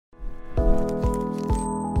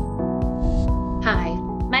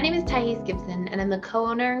Thais Gibson, and I'm the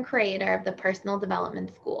co-owner and creator of the Personal Development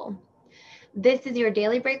School. This is your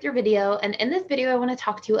daily breakthrough video, and in this video, I want to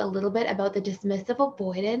talk to you a little bit about the dismissive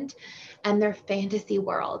avoidant and their fantasy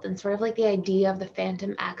world, and sort of like the idea of the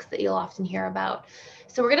phantom X that you'll often hear about.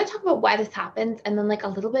 So we're going to talk about why this happens, and then like a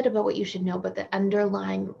little bit about what you should know about the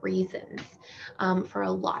underlying reasons for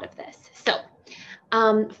a lot of this. So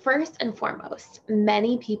first and foremost,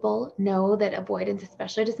 many people know that avoidance,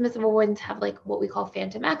 especially dismissive avoidance, have like what we call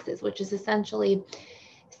phantom X's, which is essentially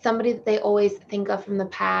somebody that they always think of from the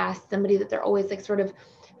past, somebody that they're always like sort of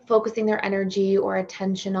focusing their energy or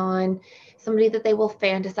attention on, somebody that they will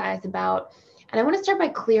fantasize about. And I want to start by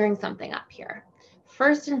clearing something up here.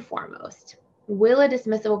 First and foremost, will a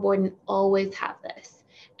dismissive avoidant always have this?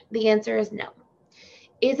 The answer is no.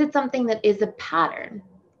 Is it something that is a pattern?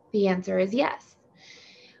 The answer is yes.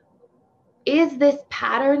 Is this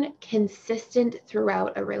pattern consistent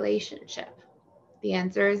throughout a relationship? The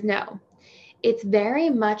answer is no. It's very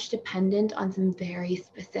much dependent on some very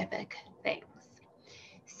specific things.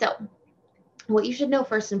 So what you should know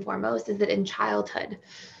first and foremost is that in childhood,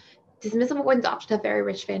 dismissive avoidants often have very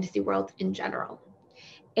rich fantasy worlds in general.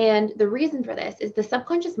 And the reason for this is the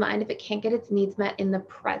subconscious mind, if it can't get its needs met in the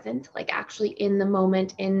present, like actually in the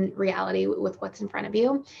moment, in reality with what's in front of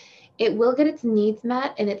you, it will get its needs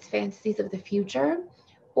met in its fantasies of the future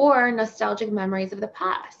or nostalgic memories of the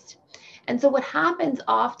past. And so what happens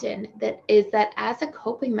often is that as a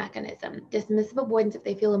coping mechanism, dismissive avoidants, if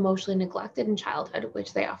they feel emotionally neglected in childhood,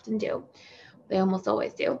 which they often do, they almost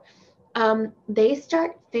always do, they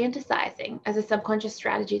start fantasizing as a subconscious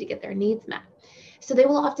strategy to get their needs met. So they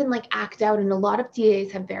will often like act out, and a lot of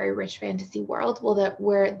DAs have very rich fantasy worlds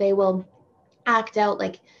where they will act out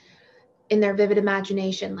like in their vivid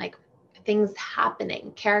imagination, like things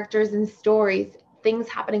happening, characters and stories, things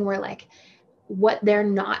happening where like what they're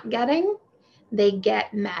not getting, they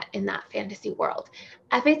get met in that fantasy world.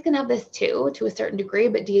 FAs can have this too, to a certain degree,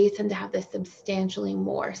 but DAs tend to have this substantially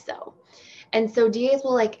more so. And so DAs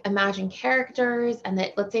will like imagine characters, and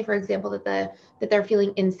that, let's say for example, that they're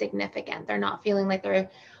feeling insignificant. They're not feeling like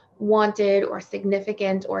they're wanted or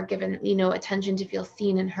significant or given, attention to feel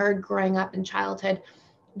seen and heard growing up in childhood.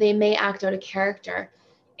 They may act out a character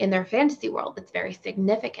in their fantasy world that's very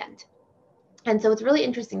significant. And so it's really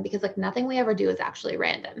interesting because like nothing we ever do is actually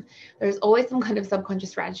random. There's always some kind of subconscious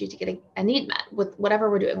strategy to get a need met with whatever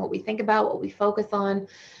we're doing, what we think about, what we focus on,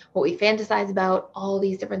 what we fantasize about. All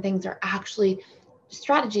these different things are actually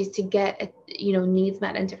strategies to get, needs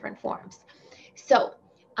met in different forms. So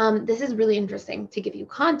this is really interesting to give you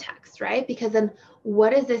context, right? Because then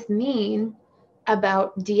what does this mean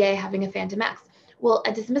about DA having a phantom X? Well,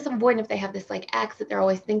 a dismissive avoidant, if they have this like X that they're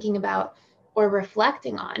always thinking about or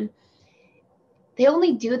reflecting on, they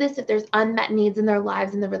only do this if there's unmet needs in their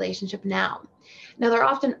lives in the relationship now. Now, there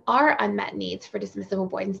often are unmet needs for dismissive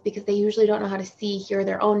avoidance because they usually don't know how to see, hear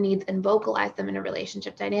their own needs and vocalize them in a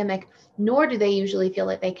relationship dynamic, nor do they usually feel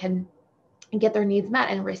like they can get their needs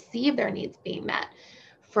met and receive their needs being met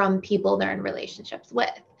from people they're in relationships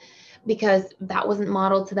with, because that wasn't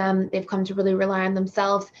modeled to them. They've come to really rely on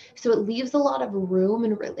themselves. So it leaves a lot of room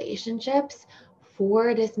in relationships for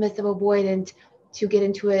a dismissive avoidant to get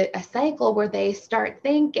into a cycle where they start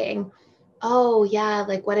thinking, oh yeah,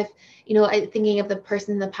 like what if, thinking of the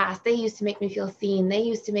person in the past, they used to make me feel seen. They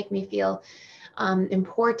used to make me feel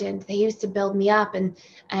important. They used to build me up and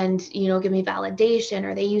give me validation,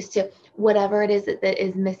 or they used to, whatever it is that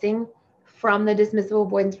is missing from the dismissive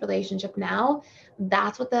avoidance relationship now.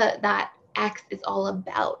 That's what that X is all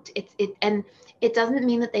about. And it doesn't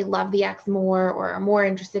mean that they love the X more or are more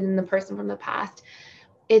interested in the person from the past.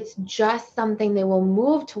 It's just something they will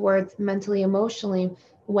move towards mentally, emotionally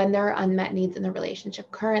when there are unmet needs in the relationship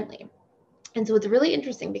currently. And so it's really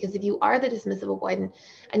interesting because if you are the dismissive avoidant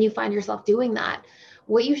and you find yourself doing that,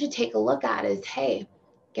 what you should take a look at is, hey,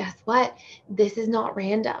 guess what? This is not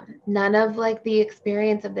random. None of like the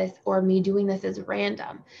experience of this or me doing this is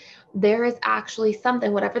random. There is actually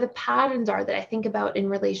something, whatever the patterns are that I think about in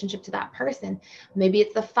relationship to that person. Maybe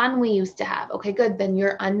it's the fun we used to have. Okay, good. Then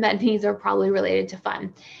your unmet needs are probably related to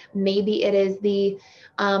fun. Maybe it is the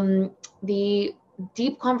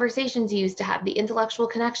deep conversations you used to have, the intellectual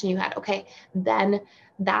connection you had. Okay, then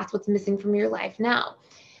that's what's missing from your life now.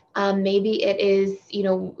 Maybe it is,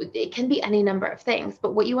 it can be any number of things,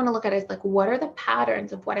 but what you want to look at is like, what are the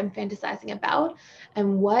patterns of what I'm fantasizing about,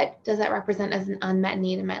 and what does that represent as an unmet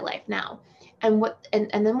need in my life now? And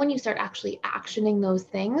then when you start actually actioning those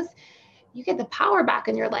things, you get the power back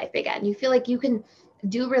in your life again. You feel like you can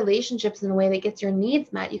do relationships in a way that gets your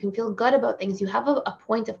needs met. You can feel good about things. You have a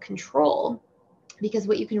point of control Because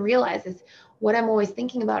what you can realize is what I'm always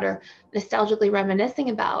thinking about or nostalgically reminiscing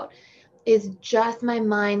about is just my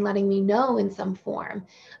mind letting me know in some form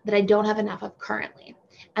that I don't have enough of currently.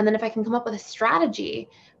 And then if I can come up with a strategy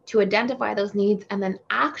to identify those needs and then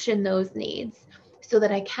action those needs so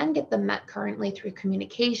that I can get them met currently through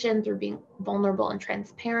communication, through being vulnerable and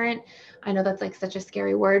transparent. I know that's like such a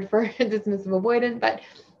scary word for dismissive avoidance, but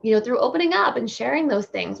through opening up and sharing those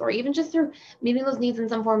things, or even just through meeting those needs in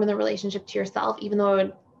some form in the relationship to yourself, even though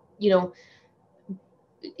it would,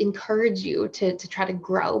 encourage you to try to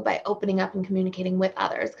grow by opening up and communicating with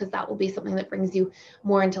others, because that will be something that brings you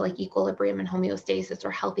more into like equilibrium and homeostasis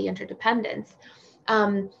or healthy interdependence.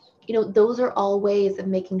 Those are all ways of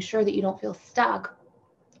making sure that you don't feel stuck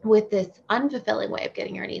with this unfulfilling way of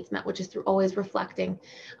getting your needs met, which is through always reflecting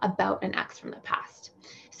about an ex from the past.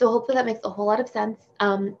 So hopefully that makes a whole lot of sense.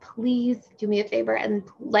 Please do me a favor and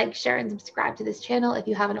like, share, and subscribe to this channel if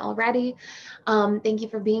you haven't already. Thank you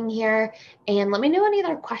for being here. And let me know any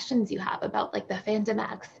other questions you have about like the Phantom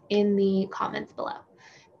Ex in the comments below.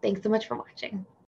 Thanks so much for watching.